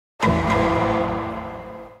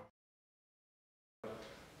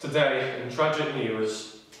Today, in tragic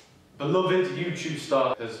news, beloved YouTube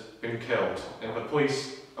star has been killed in what the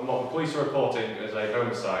police are reporting as a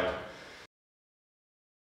homicide.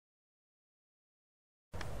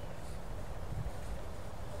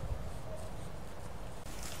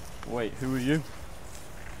 Wait, who are you?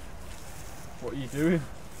 What are you doing?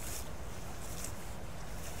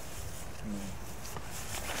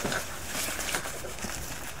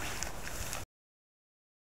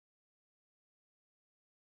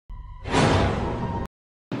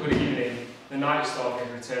 Good evening. The Night Stalker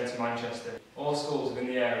has returned to Manchester. All schools within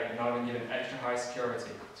the area have now been given extra high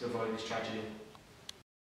security to avoid this tragedy.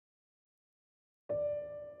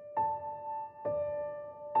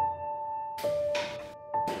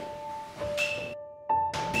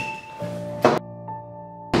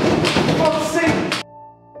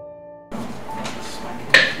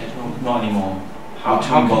 Not anymore. How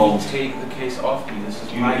can you take the case off me? This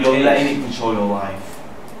is my case. You're letting it control your life.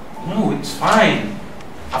 No, it's fine.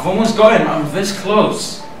 I've almost got him. I'm this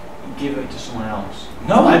close. Give it to someone else.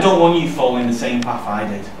 No. I don't want you following the same path I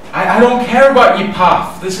did. I don't care about your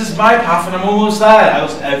path. This is my path and I'm almost I there.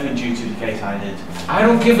 lost everything due to the case I did. I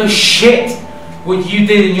don't give a shit what you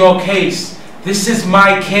did in your case. This is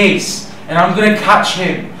my case and I'm gonna catch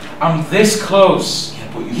him. I'm this close.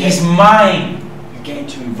 Yeah, but He's mine. You're getting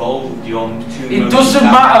too involved with your own too. It doesn't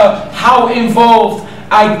matter how involved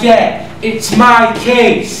I get. It's my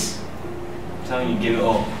case. I'm telling you, give it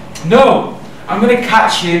up. No, I'm gonna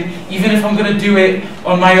catch him even if I'm gonna do it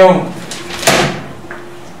on my own.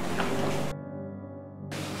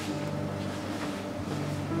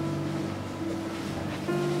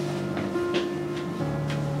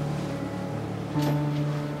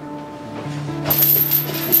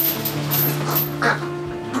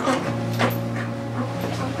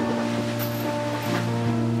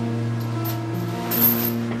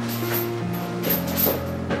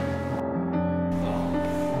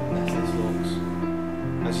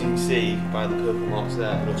 As you can see by the purple marks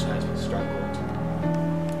there, it looks like it's been strangled.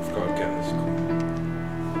 I've got to get this car.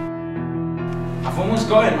 I've almost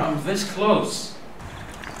got him. I'm this close.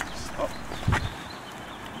 I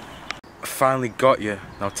finally got you.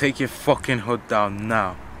 Now take your fucking hood down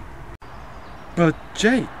now. But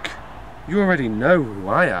Jake, you already know who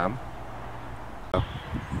I am.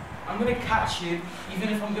 I'm gonna catch him even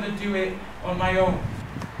if I'm gonna do it on my own.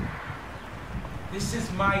 This is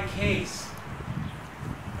my case.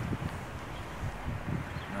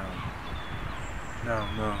 No,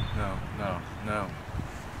 no, no, no,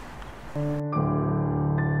 no.